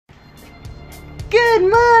Good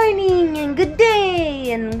morning and good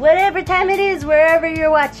day and whatever time it is wherever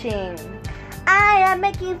you're watching. I am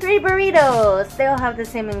making 3 burritos. They all have the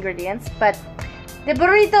same ingredients, but the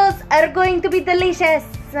burritos are going to be delicious.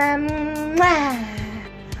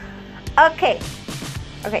 Okay,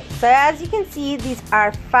 so as you can see, these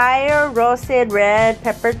are fire roasted red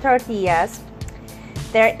pepper tortillas.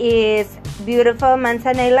 There is beautiful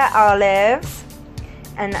manzanilla olives,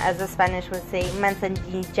 and as the Spanish would say,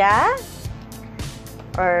 manzanilla,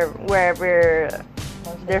 or wherever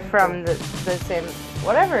they're from, the same,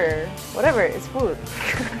 whatever, it's food.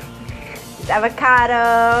 It's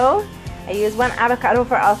avocado. I use 1 avocado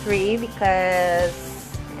for all 3 because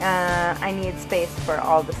I need space for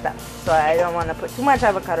all the stuff, so I don't want to put too much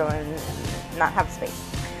avocado and not have space.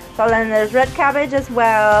 So then there's red cabbage as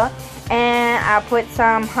well, and I'll put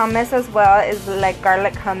some hummus as well. It's like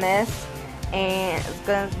garlic hummus, and it's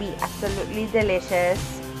gonna be absolutely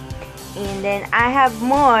delicious. And then I have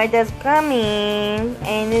more that's coming,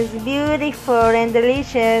 and it's beautiful and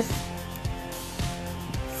delicious.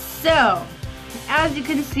 So, as you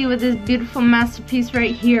can see with this beautiful masterpiece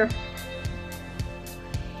right here,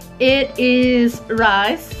 it is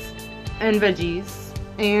rice and veggies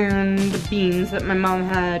and beans that my mom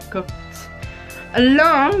had cooked,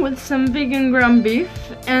 along with some vegan ground beef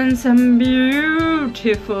and some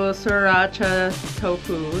beautiful sriracha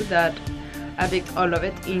tofu that I baked all of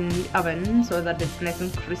it in the oven so that it's nice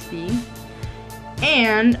and crispy.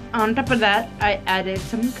 And on top of that, I added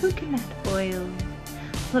some coconut oil.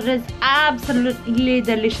 So it is absolutely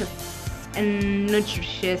delicious and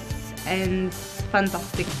nutritious and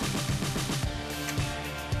fantastic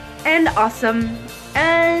and awesome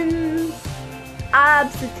and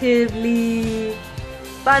absolutely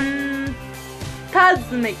fantastic.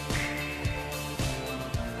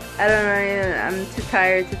 I don't know, I'm too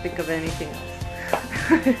tired to think of anything else.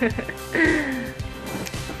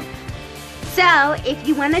 So, if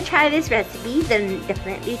you want to try this recipe, then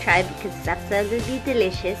definitely try, because it's absolutely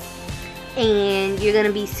delicious. And you're going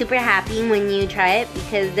to be super happy when you try it,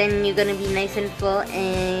 because then you're going to be nice and full,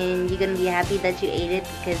 and you're going to be happy that you ate it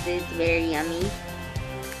because it's very yummy.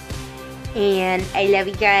 And I love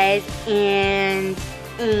you guys, and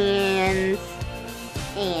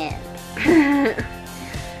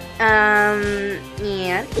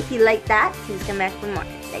and if you like that, please come back for more.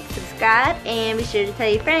 Like, subscribe, and be sure to tell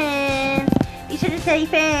your friends. Be sure to tell your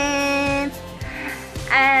friends.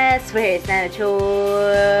 I swear it's not a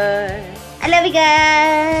chore. I love you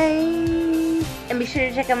guys, and be sure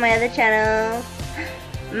to check out my other channels,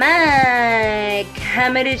 my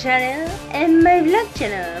comedy channel and my vlog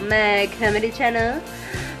channel. My comedy channel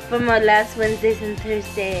for more last Wednesdays and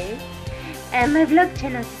Thursdays, and my vlog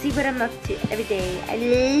channel to see what I'm up to every day. I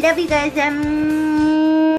love you guys.